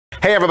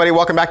Hey everybody,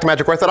 welcome back to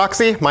Magic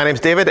Orthodoxy. My name's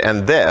David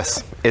and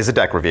this is a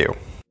deck review.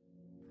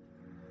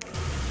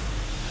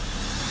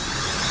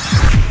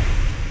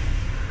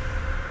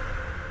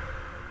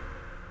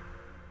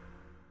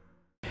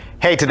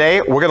 Hey,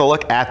 today we're going to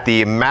look at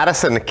the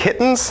Madison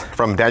Kittens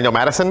from Daniel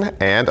Madison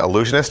and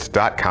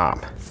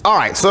Illusionist.com. All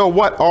right, so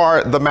what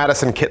are the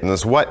Madison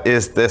Kittens? What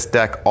is this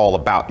deck all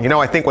about? You know,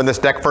 I think when this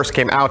deck first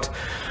came out,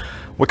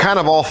 we kind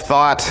of all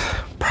thought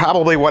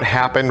probably what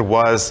happened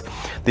was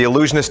the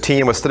Illusionist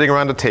team was sitting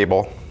around a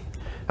table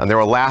and they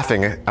were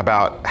laughing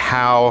about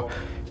how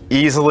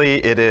easily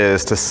it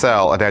is to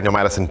sell a Daniel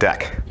Madison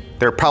deck.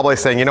 They're probably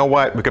saying, you know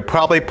what, we could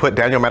probably put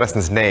Daniel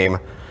Madison's name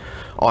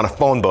on a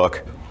phone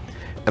book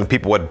and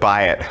people would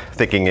buy it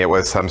thinking it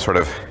was some sort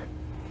of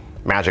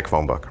magic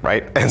phone book,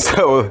 right? And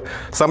so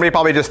somebody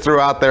probably just threw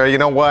out there, you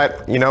know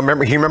what, you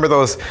remember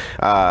those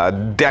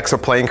decks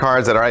of playing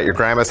cards that are at your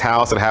grandma's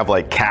house that have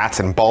like cats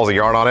and balls of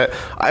yarn on it?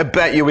 I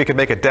bet you we could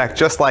make a deck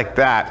just like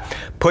that,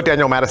 put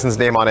Daniel Madison's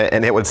name on it,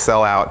 and it would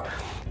sell out.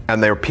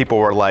 And there people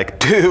were like,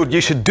 dude, you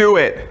should do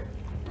it.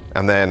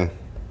 And then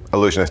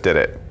Illusionist did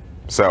it.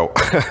 So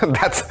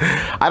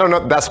I don't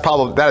know,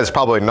 that is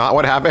probably not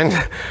what happened,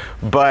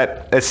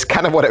 but it's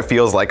kind of what it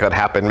feels like what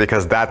happened,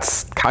 because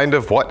that's kind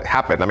of what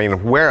happened. I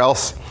mean, where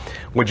else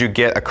would you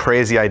get a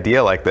crazy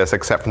idea like this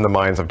except from the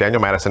minds of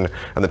Daniel Madison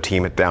and the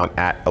team down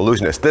at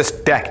Illusionist? This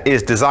deck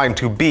is designed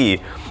to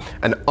be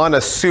an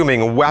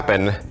unassuming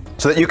weapon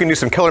so that you can do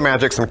some killer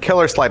magic, some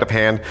killer sleight of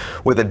hand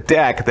with a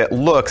deck that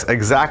looks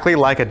exactly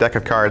like a deck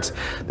of cards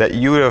that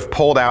you would have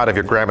pulled out of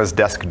your grandma's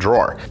desk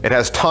drawer. It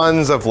has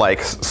tons of like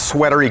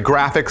sweatery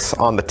graphics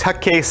on the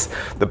tuck case.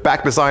 The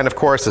back design, of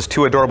course, is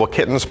two adorable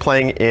kittens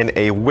playing in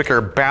a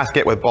wicker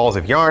basket with balls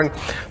of yarn.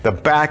 The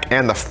back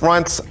and the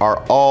fronts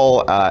are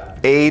all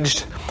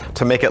aged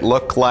to make it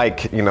look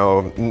like, you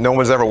know, no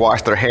one's ever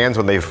washed their hands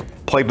when they've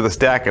played with this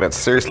deck, and it's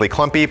seriously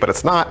clumpy, but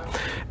it's not.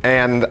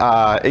 And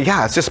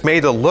yeah, it's just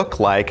made to look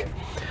like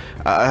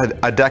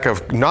a deck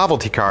of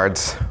novelty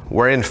cards,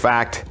 where in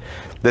fact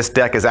this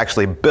deck is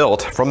actually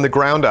built from the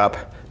ground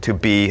up to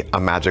be a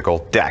magical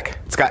deck.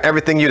 It's got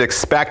everything you'd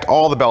expect,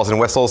 all the bells and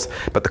whistles,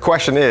 but the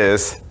question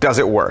is, does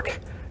it work?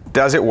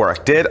 Does it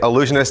work? Did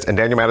Illusionist and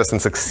Daniel Madison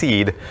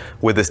succeed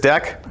with this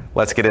deck?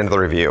 Let's get into the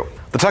review.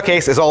 The tuck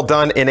case is all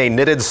done in a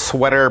knitted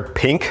sweater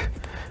pink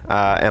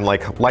and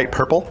like light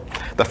purple.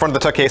 The front of the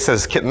tuck case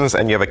says Kittens,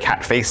 and you have a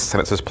cat face,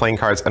 and it says playing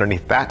cards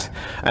underneath that.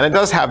 And it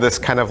does have this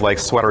kind of like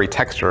sweatery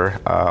texture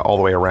all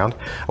the way around.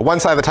 One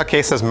side of the tuck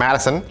case says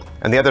Madison,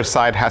 and the other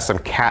side has some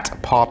cat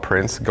paw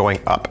prints going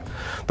up.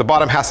 The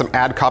bottom has some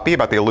ad copy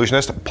about the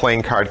Illusionist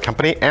Playing Card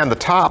Company, and the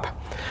top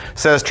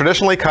says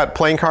traditionally cut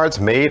playing cards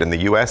made in the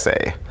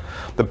USA.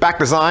 The back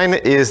design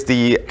is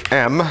the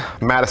M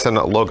Madison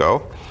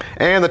logo,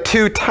 and the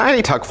two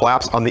tiny tuck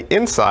flaps on the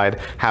inside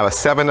have a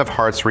 7 of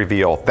hearts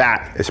reveal.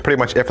 That is pretty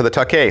much it for the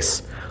tuck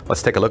case.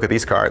 Let's take a look at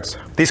these cards.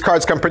 These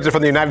cards come printed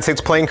from the United States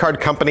Playing Card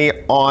Company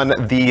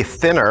on the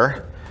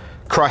thinner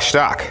crushed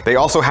stock. They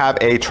also have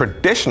a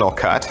traditional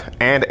cut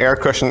and air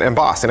cushion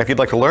embossed. And if you'd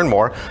like to learn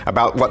more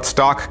about what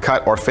stock,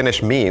 cut, or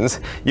finish means,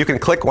 you can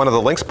click one of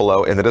the links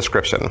below in the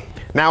description.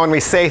 Now, when we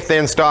say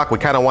thin stock, we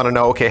kind of want to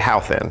know, okay, how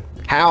thin?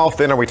 How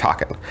thin are we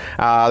talking?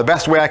 The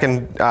best way I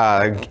can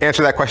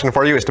answer that question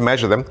for you is to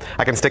measure them.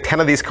 I can stick 10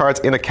 of these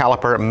cards in a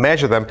caliper,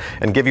 measure them,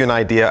 and give you an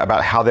idea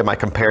about how they might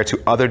compare to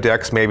other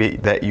decks maybe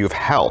that you've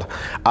held.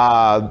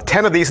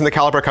 10 of these in the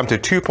caliper come to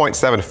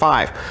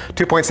 2.75.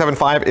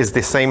 2.75 is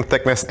the same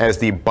thickness as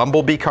the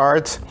Bumblebee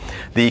cards,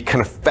 the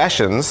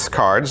Confessions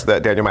cards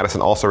that Daniel Madison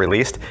also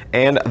released,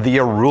 and the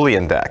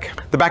Aurelian deck.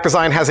 The back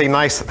design has a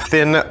nice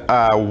thin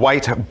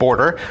white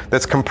border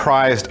that's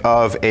comprised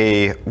of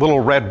a little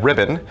red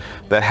ribbon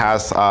that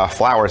has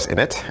flowers in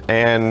it,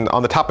 and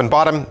on the top and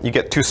bottom you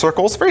get 2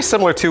 circles, very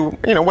similar to,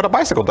 you know, what a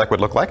bicycle deck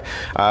would look like,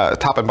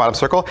 top and bottom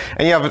circle,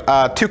 and you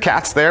have 2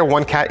 cats there,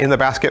 1 cat in the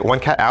basket, 1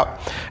 cat out,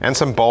 and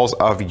some balls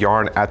of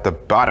yarn at the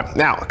bottom.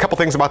 Now, a couple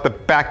things about the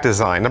back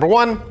design. Number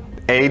 1,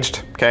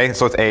 aged, okay,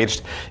 so it's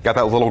aged. You got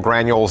that little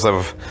granules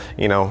of,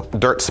 you know,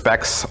 dirt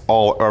specks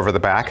all over the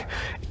back.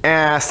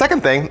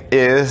 Second thing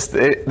is,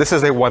 this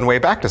is a one-way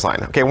back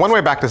design. Okay,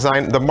 one-way back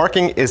design, the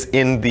marking is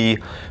in the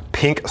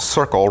pink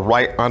circle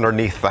right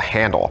underneath the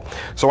handle.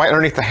 So right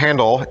underneath the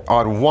handle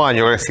on one,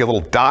 you're gonna see a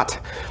little dot,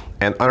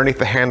 and underneath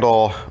the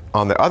handle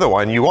on the other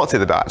one, you won't see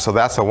the dot. So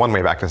that's a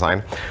one-way back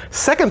design.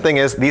 Second thing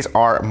is, these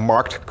are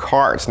marked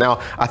cards.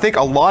 Now, I think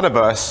a lot of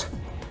us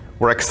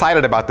were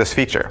excited about this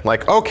feature.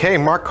 Like, okay,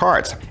 mark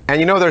cards. And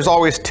you know, there's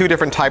always 2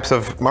 different types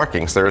of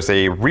markings. There's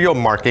a real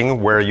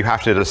marking where you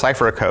have to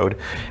decipher a code,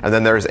 and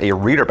then there's a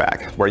reader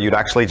back where you'd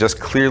actually just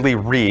clearly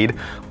read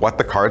what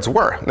the cards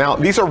were. Now,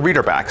 these are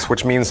reader backs,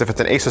 which means if it's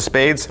an ace of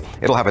spades,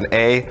 it'll have an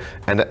A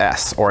and an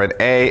S, or an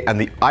A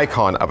and the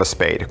icon of a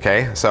spade,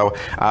 okay? So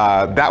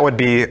that would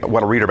be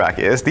what a reader back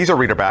is. These are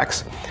reader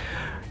backs.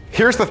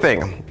 Here's the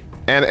thing,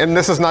 and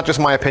this is not just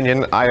my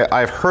opinion,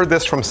 I've heard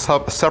this from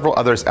several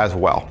others as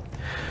well.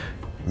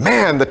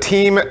 Man, the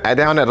team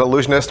down at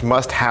Illusionist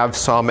must have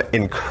some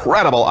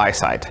incredible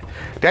eyesight.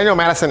 Daniel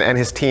Madison and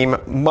his team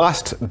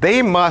must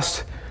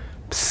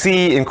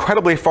see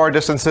incredibly far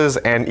distances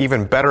and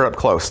even better up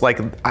close. Like,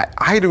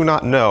 I do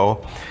not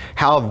know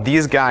how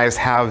these guys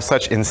have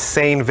such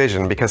insane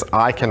vision, because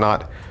I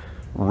cannot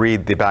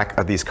read the back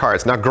of these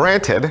cards. Now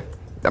granted,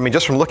 I mean,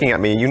 just from looking at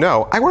me, you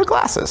know, I wear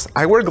glasses.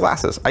 I wear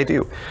glasses, I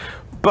do.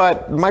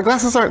 But my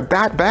glasses aren't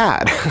that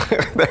bad.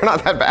 They're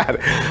not that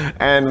bad.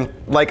 And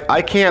like,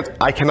 I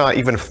cannot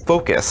even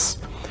focus.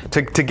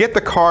 To get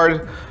the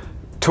card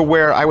to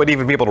where I would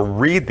even be able to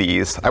read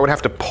these, I would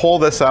have to pull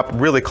this up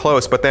really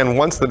close, but then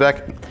once the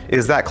deck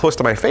is that close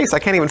to my face, I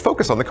can't even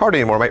focus on the card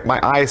anymore. My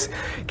eyes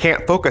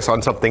can't focus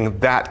on something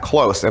that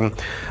close. And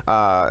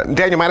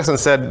Daniel Madison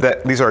said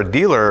that these are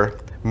dealer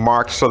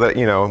marked so that,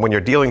 you know, when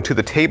you're dealing to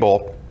the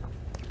table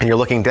and you're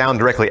looking down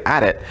directly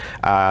at it,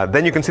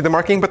 then you can see the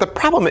marking. But the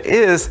problem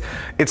is,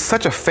 it's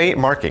such a faint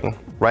marking,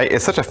 right?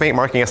 It's such a faint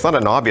marking. It's not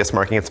an obvious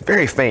marking. It's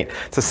very faint.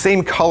 It's the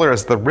same color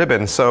as the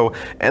ribbon. So,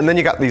 and then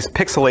you got these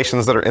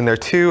pixelations that are in there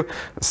too,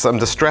 some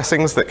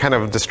distressings that kind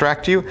of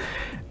distract you.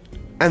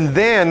 And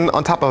then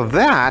on top of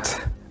that,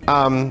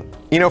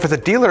 you know, if it's a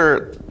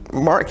dealer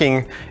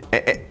marking,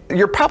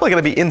 you're probably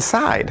going to be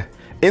inside.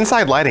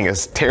 Inside lighting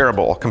is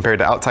terrible compared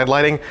to outside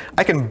lighting.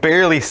 I can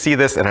barely see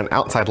this in an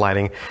outside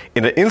lighting.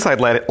 In an inside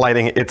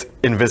lighting, it's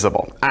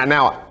invisible.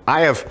 Now,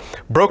 I have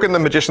broken the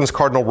magician's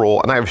cardinal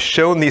rule, and I have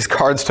shown these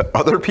cards to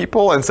other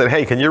people and said,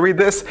 hey, can you read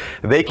this?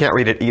 They can't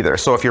read it either.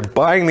 So if you're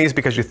buying these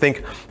because you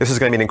think this is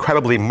going to be an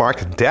incredibly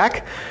marked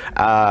deck,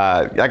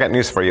 I got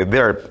news for you.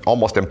 They're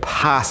almost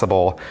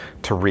impossible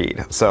to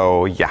read.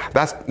 So yeah,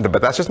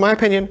 but that's just my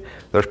opinion.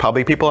 There's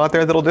probably people out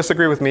there that'll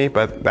disagree with me,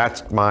 but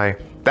that's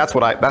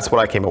what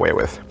I came away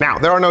with. Now,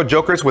 there are no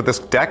jokers with this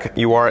deck.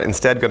 You are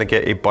instead going to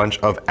get a bunch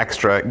of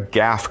extra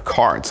gaff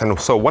cards. And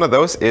so one of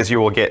those is you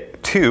will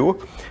get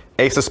 2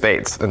 Ace of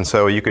Spades. And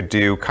so you could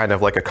do kind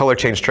of like a color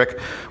change trick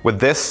with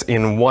this.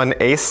 In one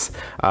ace,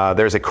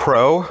 there's a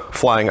crow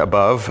flying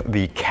above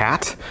the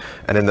cat.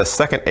 And in the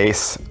second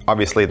ace,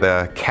 obviously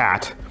the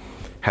cat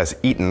has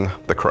eaten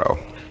the crow.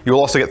 You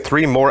will also get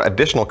 3 more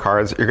additional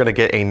cards. You're going to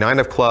get a 9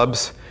 of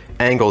clubs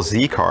angle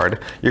Z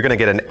card. You're going to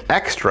get an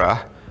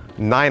extra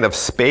 9 of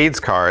spades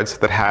cards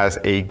that has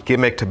a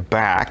gimmicked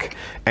back,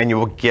 and you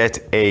will get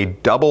a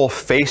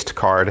double-faced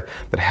card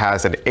that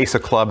has an ace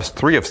of clubs,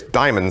 3 of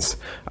diamonds,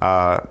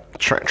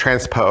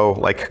 transpo,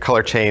 like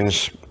color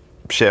change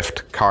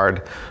shift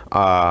card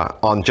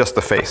on just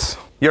the face.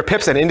 Your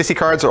pips and indice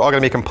cards are all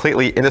going to be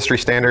completely industry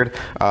standard.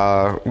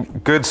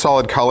 Good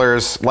solid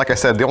colors. Like I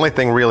said, the only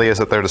thing really is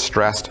that they're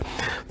distressed.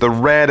 The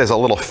red is a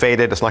little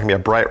faded. It's not going to be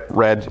a bright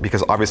red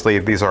because obviously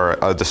these are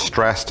a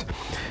distressed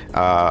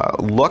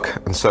look,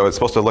 and so it's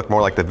supposed to look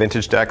more like the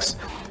vintage decks.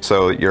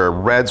 So your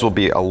reds will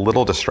be a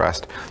little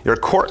distressed. Your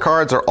court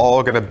cards are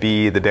all going to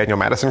be the Daniel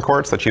Madison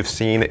courts that you've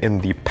seen in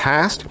the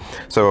past.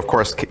 So of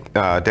course,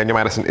 Daniel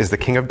Madison is the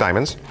king of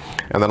diamonds,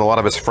 and then a lot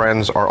of his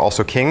friends are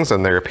also kings,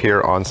 and they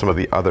appear on some of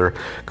the other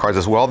cards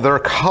as well. Their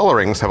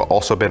colorings have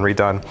also been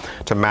redone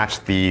to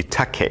match the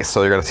tech case.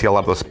 So you're going to see a lot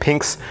of those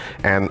pinks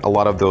and a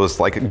lot of those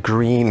like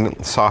green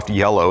soft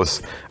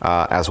yellows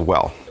as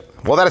well.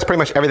 Well, that is pretty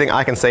much everything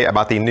I can say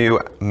about the new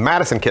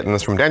Madison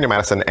Kittens from Daniel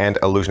Madison and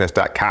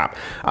Illusionist.com.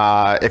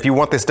 If you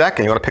want this deck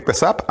and you want to pick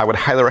this up, I would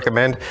highly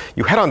recommend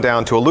you head on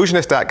down to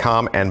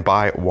Illusionist.com and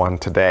buy one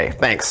today.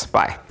 Thanks.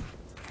 Bye.